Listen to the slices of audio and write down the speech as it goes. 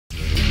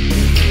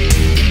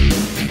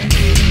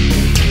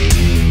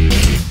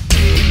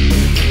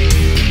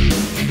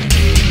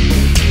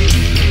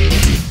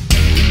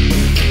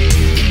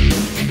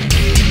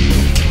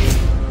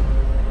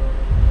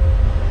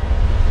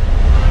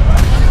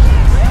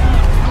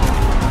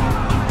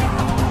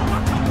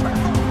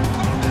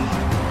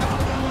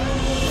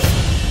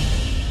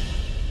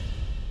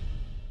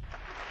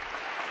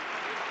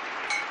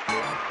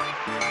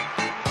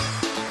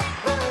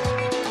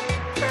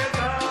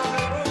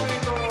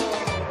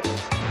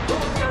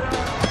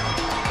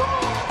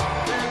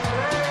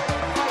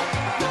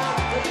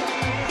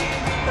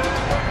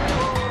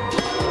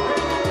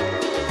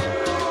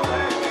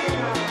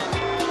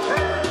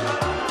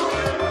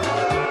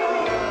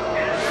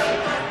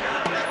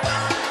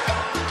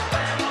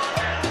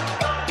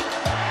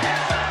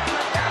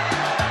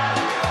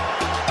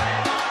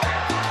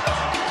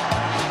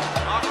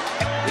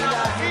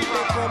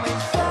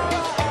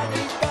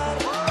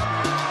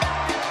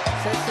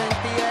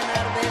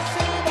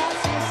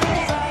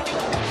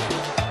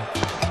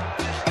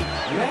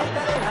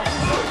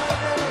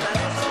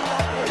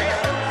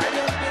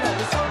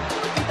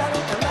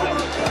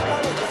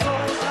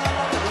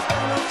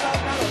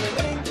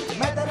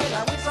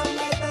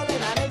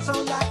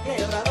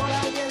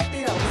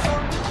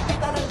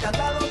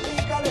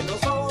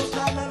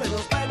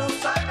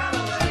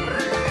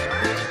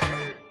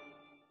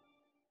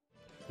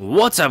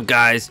What's up,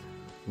 guys?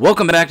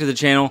 Welcome back to the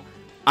channel.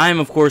 I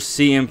am, of course,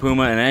 CM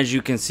Puma, and as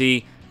you can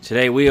see,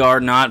 today we are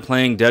not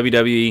playing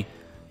WWE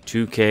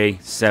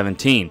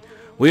 2K17.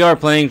 We are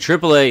playing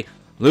AAA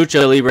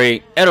Lucha Libre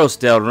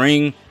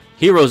AAA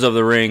Heroes of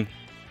the Ring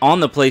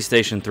on the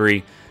PlayStation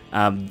 3.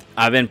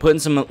 I've been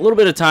putting a little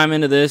bit of time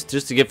into this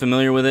just to get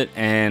familiar with it,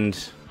 and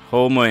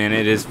oh man,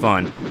 it is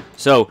fun.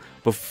 So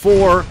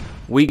before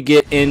we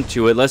get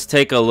into it, let's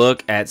take a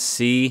look at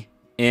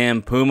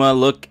CM Puma.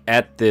 Look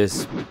at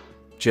this.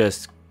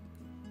 This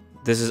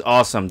is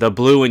awesome. The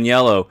blue and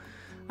yellow.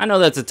 I know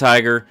that's a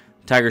tiger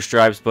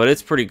stripes, but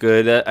it's pretty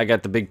good. I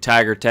got the big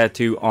tiger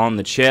tattoo on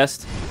the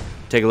chest.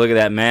 Take a look at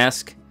that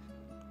mask.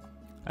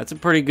 That's a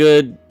pretty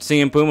good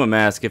CM Puma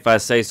mask, if I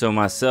say so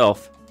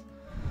myself.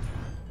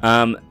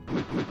 And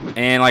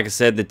like I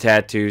said, the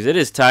tattoos. It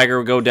is tiger.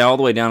 Will go down all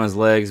the way down his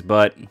legs,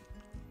 but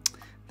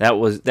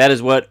that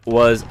is what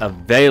was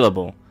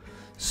available.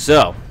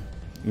 So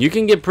you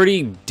can get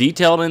pretty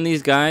detailed in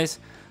these guys,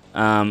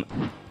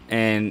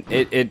 and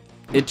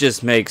it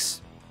just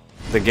makes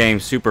the game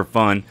super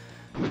fun.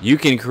 You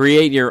can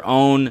create your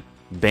own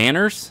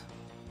banners.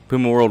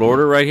 Puma World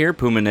Order right here,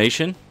 Puma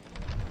Nation.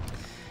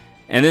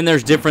 And then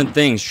there's different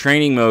things.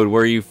 Training mode,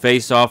 where you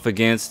face off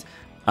against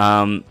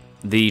the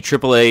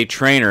AAA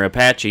trainer,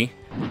 Apache.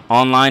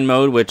 Online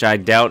mode, which I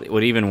doubt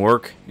would even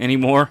work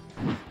anymore.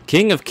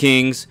 King of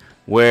Kings,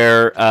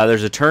 where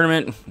there's a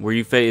tournament where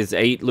you face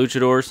 8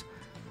 luchadors.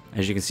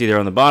 As you can see there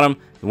on the bottom,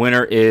 the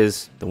winner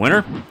is the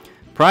winner.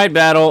 Pride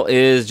Battle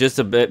is just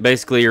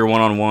basically your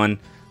one-on-one,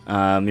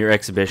 your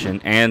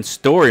exhibition. And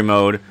story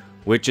mode,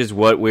 which is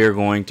what we're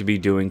going to be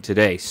doing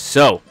today.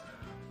 So,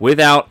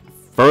 without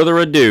further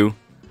ado,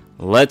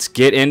 let's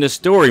get into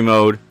story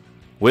mode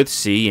with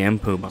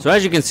CM Puma. So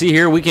as you can see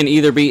here, we can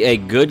either be a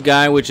good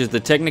guy, which is the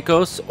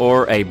Technicos,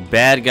 or a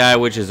bad guy,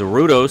 which is a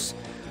Rudos.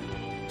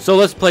 So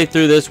let's play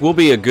through this. We'll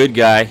be a good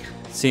guy.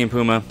 CM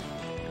Puma,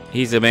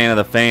 he's a man of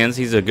the fans.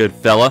 He's a good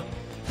fella.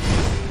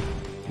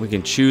 We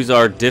can choose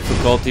our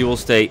difficulty. We'll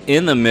stay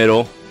in the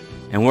middle,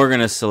 and we're going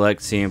to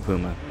select CM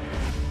Puma.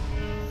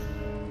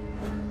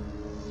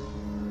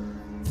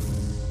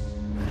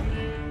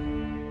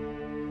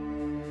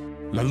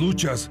 Las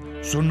luchas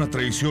son una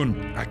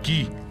tradición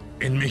aquí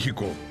en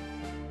México.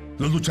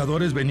 Los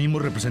luchadores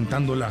venimos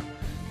representándola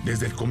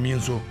desde el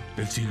comienzo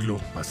del siglo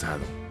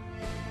pasado.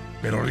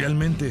 Pero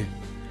realmente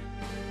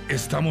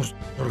estamos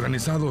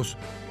organizados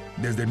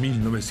desde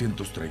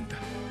 1930.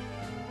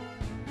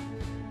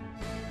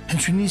 En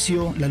su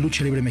inicio, la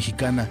lucha libre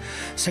mexicana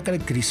se ha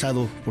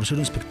caracterizado por ser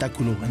un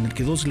espectáculo en el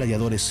que 2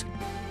 gladiadores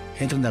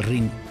entran al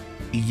ring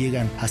y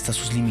llegan hasta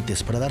sus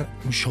límites para dar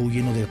un show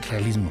lleno de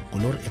realismo,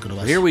 color y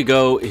acrobacia. Here we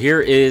go. Here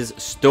is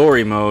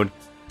story mode.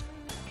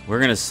 We're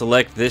going to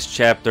select this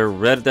chapter,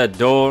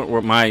 Redador,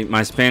 where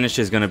my Spanish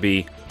is going to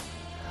be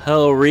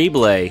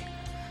horrible.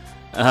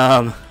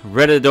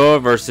 Redador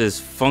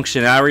versus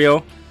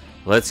Funcionario.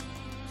 Let's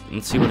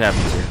see what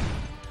happens here.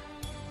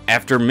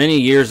 After many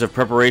years of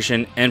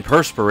preparation and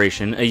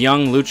perspiration, a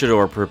young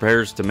luchador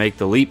prepares to make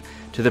the leap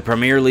to the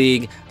Premier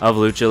League of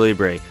Lucha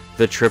Libre,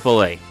 the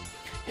AAA.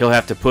 He'll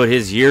have to put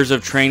his years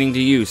of training to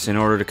use in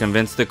order to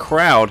convince the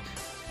crowd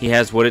he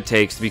has what it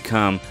takes to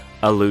become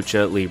a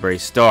Lucha Libre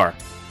star.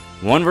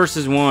 1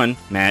 versus 1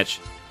 match,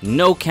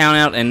 no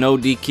countout and no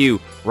DQ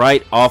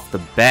right off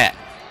the bat.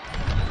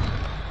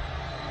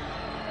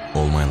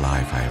 All my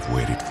life I have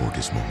waited for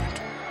this moment.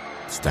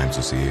 It's time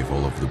to see if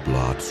all of the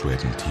blood,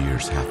 sweat and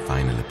tears have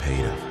finally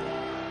paid off.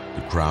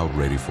 The crowd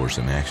ready for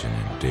some action,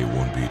 and they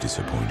won't be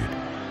disappointed.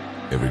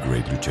 Every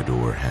great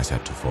luchador has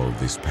had to follow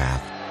this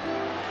path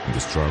in the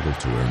struggle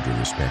to earn the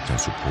respect and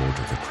support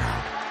of the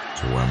crowd,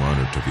 so I'm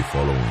honored to be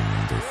following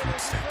in their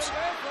footsteps.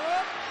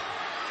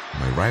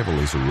 My rival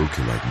is a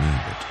rookie like me,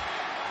 but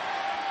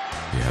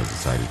he has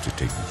decided to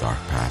take the dark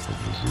path of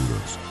the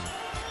Rudos.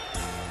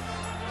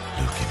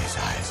 Look in his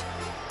eyes.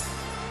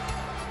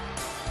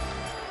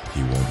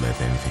 He won't let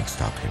anything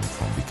stop him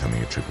from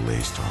becoming a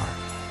AAA star.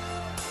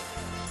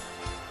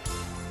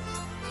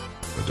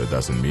 But that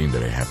doesn't mean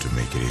that I have to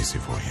make it easy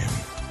for him.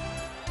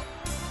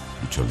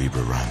 Lucha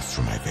Libre runs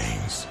through my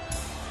veins,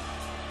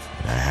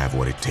 and I have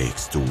what it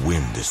takes to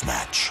win this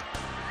match.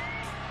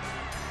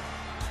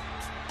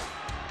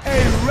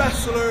 A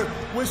wrestler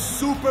with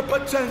super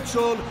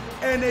potential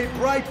and a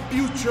bright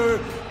future,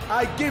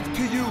 I give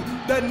to you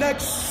the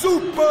next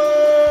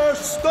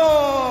superstar.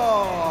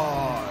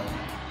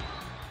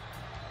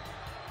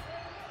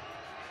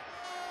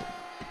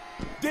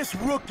 This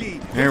rookie.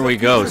 There we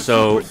go.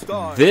 So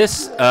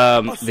this,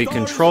 the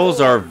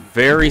controls are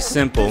very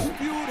simple.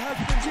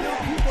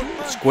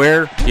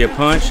 Square, you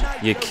punch,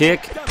 you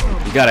kick.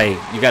 You got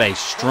a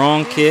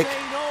strong kick,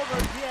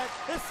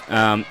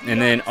 and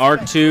then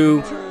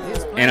R2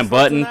 and a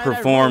button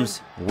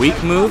performs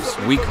weak moves,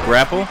 weak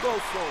grapple,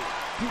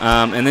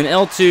 and then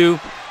L2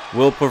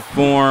 will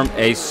perform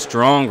a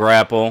strong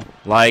grapple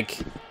like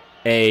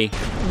a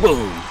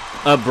boom,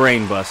 a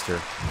brain buster.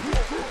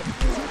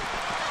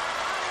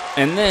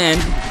 And then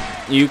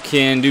you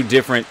can do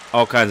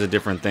all kinds of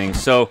different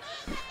things. So,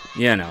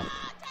 you know,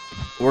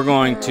 we're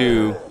going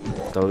to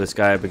throw this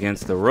guy up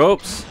against the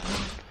ropes.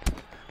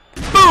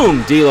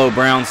 Boom! D'Lo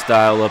Brown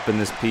style up in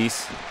this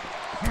piece.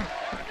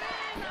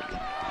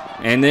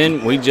 And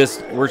then we're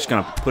just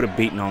gonna put a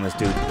beating on this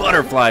dude.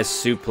 Butterfly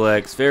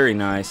suplex, very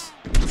nice.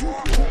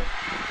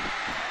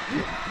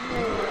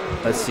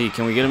 Let's see,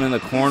 can we get him in the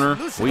corner?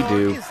 We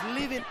do.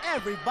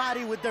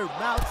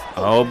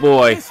 Oh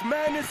boy.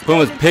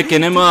 Puma's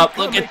picking him up.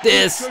 Look at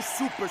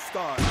this.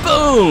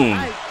 Boom!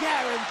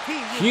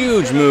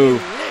 Huge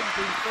move.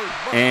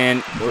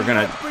 And we're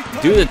going to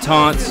do the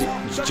taunts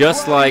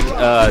just like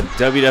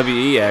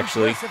WWE,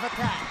 actually.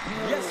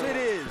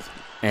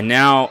 And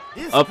now,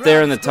 up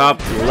there in the top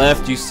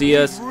left, you see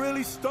us.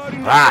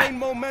 Ah,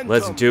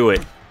 let's do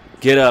it.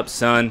 Get up,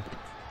 son.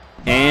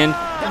 And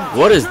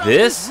what is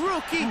this?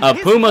 A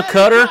Puma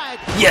cutter?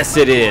 Yes,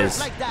 it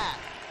is.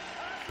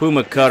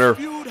 Puma cutter.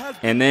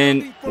 And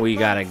then we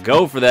got to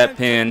go for that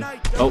pin.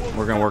 Oh,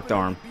 we're going to work the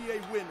arm.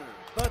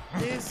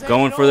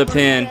 Going for the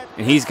pin.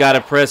 And he's got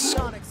to press.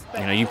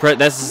 You know, you press.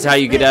 This is how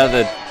you get out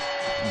of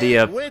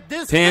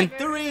the pin.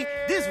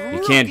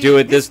 You can't do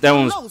it. That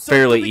one was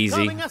fairly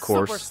easy, of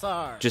course.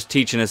 Just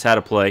teaching us how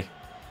to play.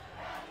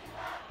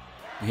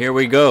 Here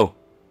we go.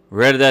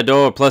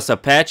 Retador plus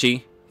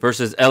Apache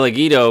versus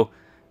Elegido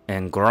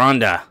and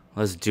Granda.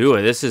 Let's do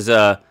it. This is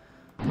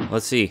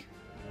let's see.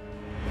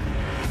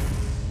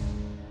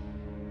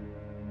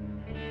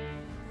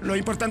 Lo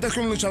importante es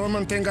que un luchador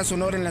mantenga su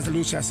honor en las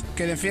luchas,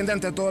 que defienda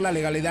ante todo la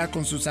legalidad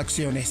con sus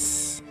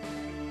acciones.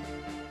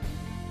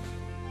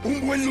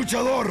 Un buen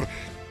luchador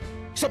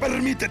se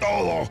permite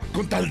todo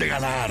con tal de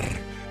ganar.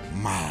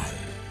 Mal.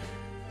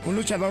 Un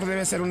luchador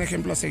debe ser un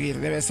ejemplo a seguir,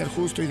 debe ser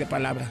justo y de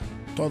palabra.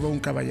 Todo un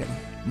caballero.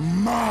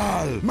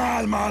 Mal.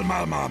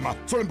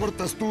 Solo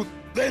importas tú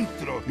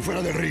dentro y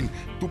fuera del ring.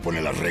 Tú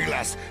pones las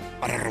reglas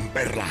para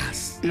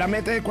romperlas. La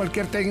meta de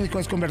cualquier técnico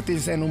es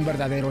convertirse en un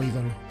verdadero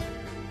ídolo.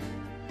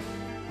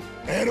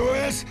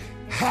 ¿Héroes?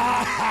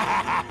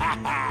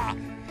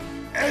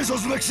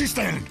 Esos no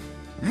existen.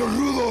 Los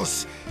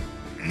rudos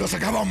los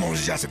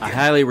acabamos ya hace A tiempo.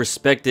 highly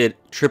respected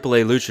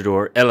AAA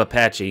luchador, El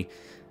Apache,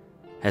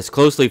 has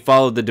closely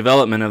followed the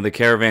development of the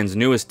Caravan's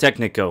newest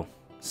Technico,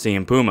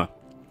 CM Puma.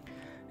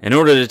 In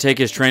order to take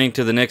his training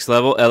to the next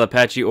level, El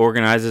Apache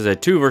organizes a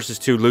 2 vs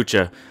 2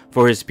 lucha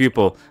for his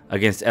pupil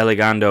against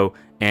Elegando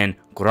and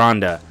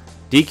Granda.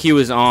 DQ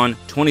is on,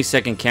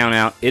 20-second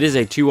countout. It is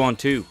a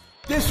 2-on-2.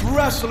 This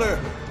wrestler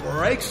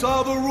breaks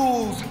all the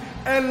rules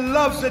and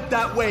loves it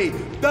that way.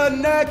 The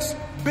next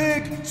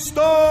big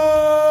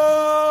star!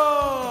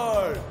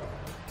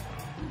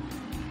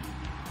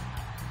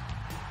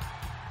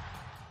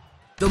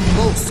 The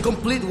most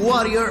complete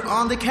warrior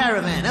on the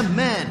Caravan, a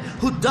man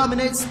who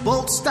dominates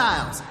both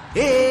styles,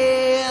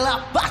 El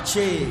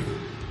Apache.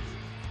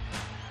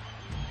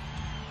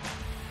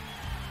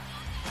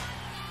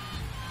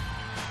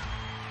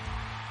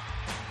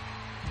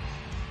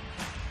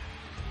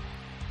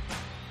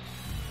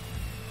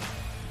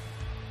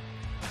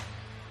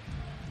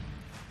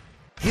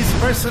 His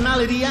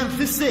personality and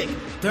physique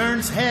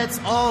turns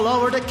heads all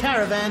over the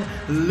Caravan.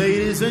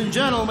 Ladies and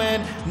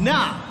gentlemen,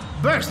 now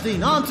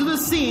bursting onto the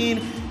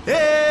scene,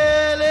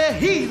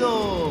 Elegido.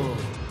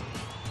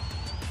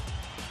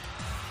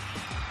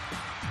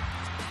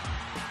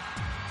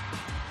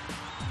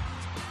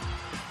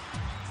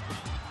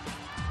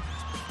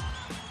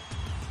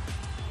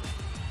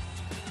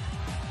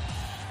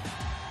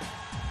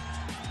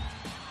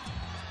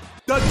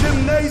 The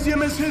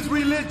gymnasium is his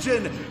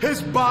religion.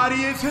 His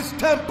body is his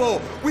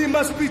temple. We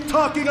must be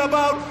talking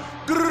about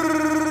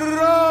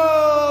Granda.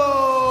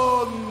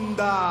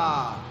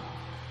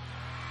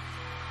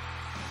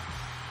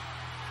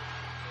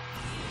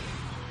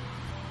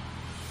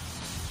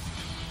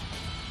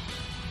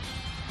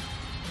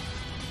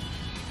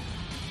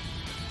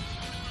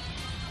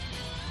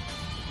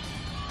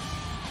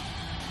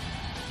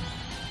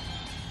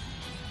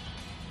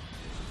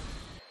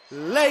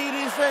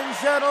 Ladies and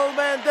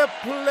gentlemen, the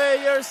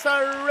players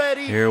are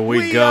ready. Here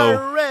we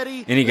go.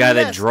 Any guy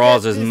that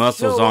draws his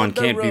muscles on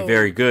can't be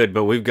very good,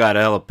 but we've got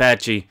El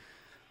Apache,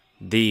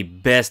 the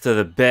best of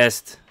the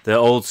best, the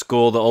old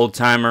school, the old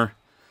timer.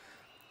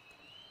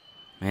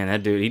 Man,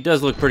 that dude, he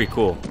does look pretty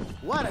cool.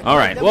 All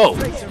right, whoa.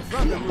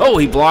 Oh,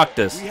 he blocked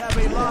us.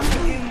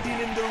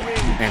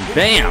 And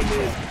bam.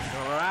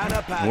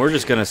 And we're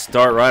just going to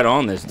start right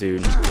on this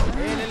dude.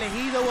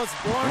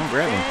 Oh,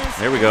 grab him.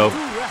 There we go.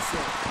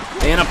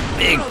 And a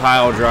big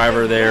pile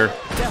driver there.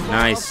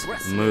 Nice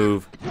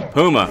move.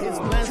 Puma.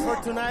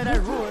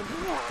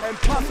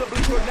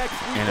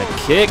 And a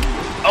kick.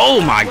 Oh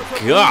my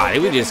god.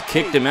 We just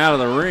kicked him out of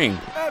the ring.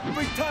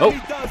 Oh.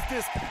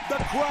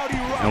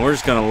 And we're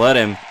just going to let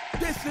him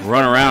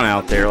run around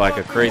out there like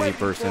a crazy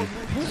person.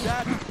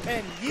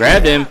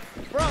 Grabbed him.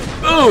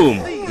 Boom.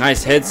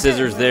 Nice head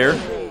scissors there.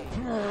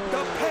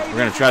 We're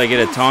going to try to get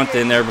a taunt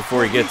in there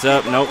before he gets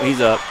up. Nope, he's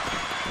up.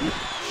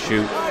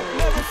 Shoot.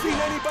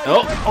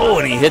 Oh,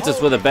 and he hits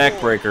us with a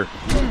backbreaker.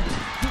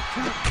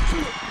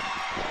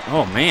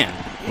 Oh, man.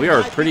 We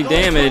are pretty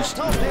damaged.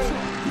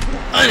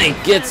 And he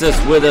gets us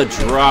with a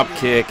drop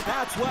kick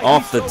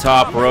off the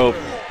top rope.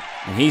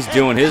 And he's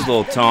doing his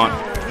little taunt.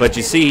 But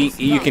you see,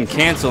 you can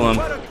cancel him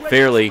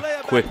fairly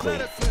quickly.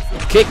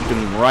 Kicked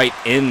him right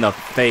in the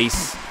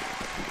face.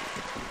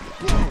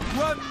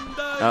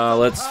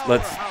 Let's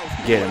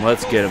get him.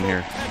 Let's get him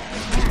here.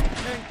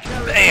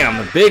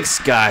 Bam! The big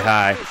sky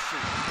high.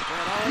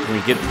 Can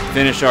we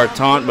finish our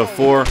taunt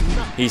before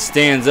he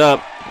stands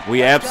up?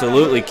 We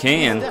absolutely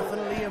can.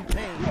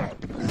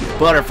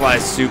 Butterfly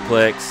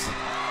suplex.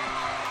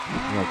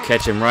 I'm gonna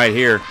catch him right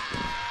here.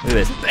 Look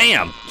at this.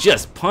 Bam!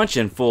 Just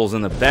punching fools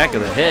in the back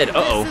of the head.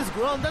 Uh-oh.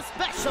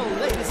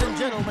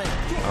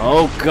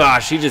 Oh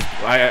gosh, he just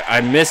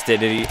I missed it.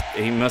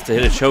 He must have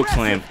hit a choke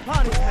slam.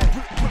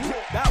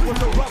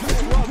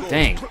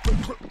 Dang.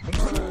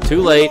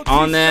 Too late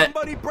on that.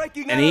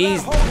 And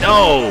he's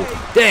no!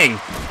 Dang!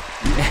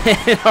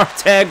 And our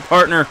tag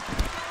partner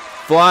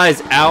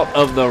flies out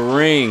of the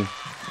ring.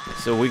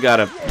 So we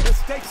gotta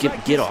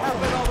get off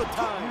him.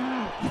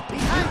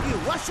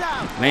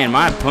 Man,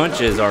 my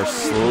punches are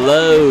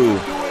slow.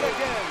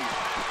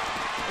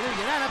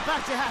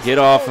 Get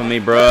off of me,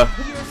 bruh.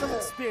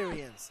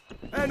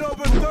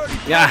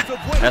 Yeah,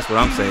 that's what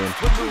I'm saying.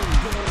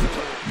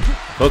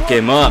 Hook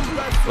him up.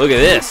 Look at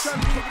this.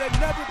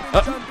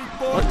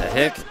 What the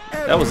heck?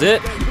 That was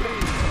it?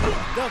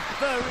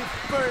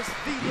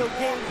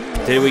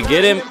 Did we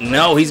get him?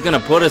 No, he's gonna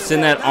put us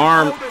in that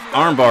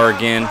arm bar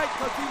again.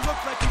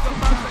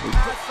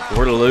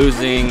 We're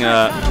losing.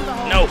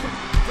 No.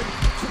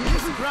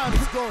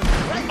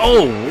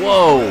 Oh,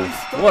 whoa!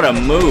 What a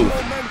move!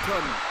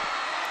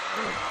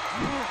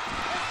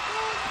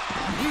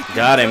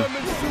 Got him.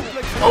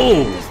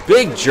 Oh,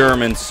 big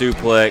German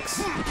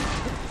suplex.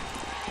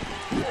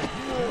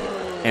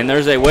 And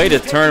there's a way to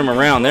turn him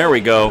around. There we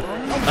go.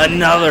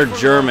 Another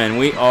German.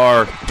 We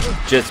are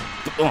just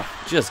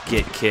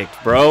get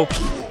kicked, bro.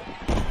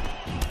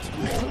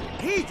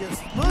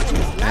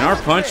 And our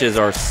punches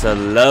are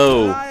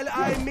slow.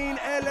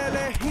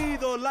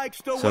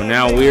 So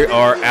now we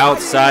are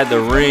outside the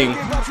ring.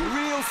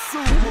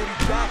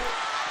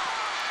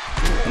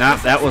 Nah,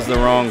 that was the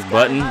wrong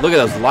button. Look at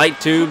those light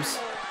tubes.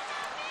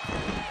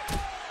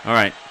 All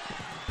right.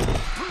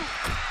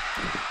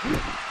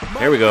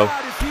 Here we go.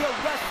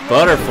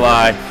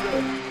 Butterfly.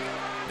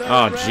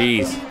 Oh,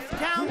 jeez.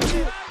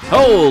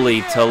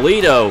 Holy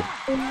Toledo.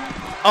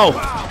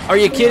 Oh, are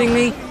you kidding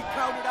me?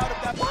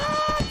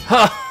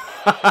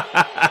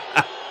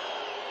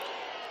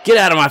 Get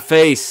out of my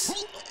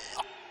face.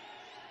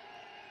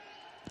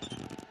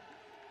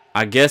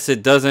 I guess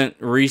it doesn't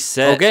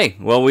reset. Okay,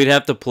 well, we'd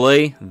have to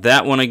play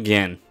that one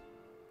again.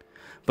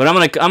 But I'm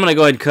gonna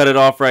go ahead and cut it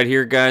off right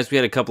here, guys. We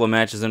had a couple of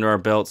matches under our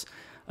belts.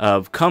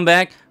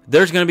 Comeback,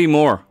 there's gonna be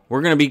more.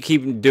 We're gonna be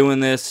keeping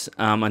doing this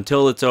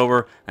until it's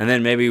over, and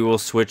then maybe we'll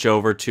switch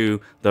over to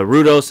the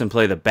Rudos and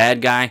play the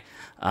bad guy.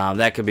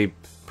 That could be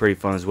pretty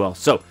fun as well.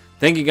 So,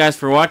 thank you guys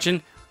for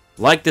watching.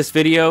 Like this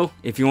video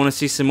if you want to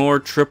see some more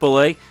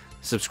AAA.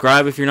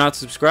 Subscribe if you're not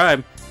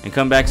subscribed, and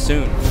come back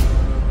soon.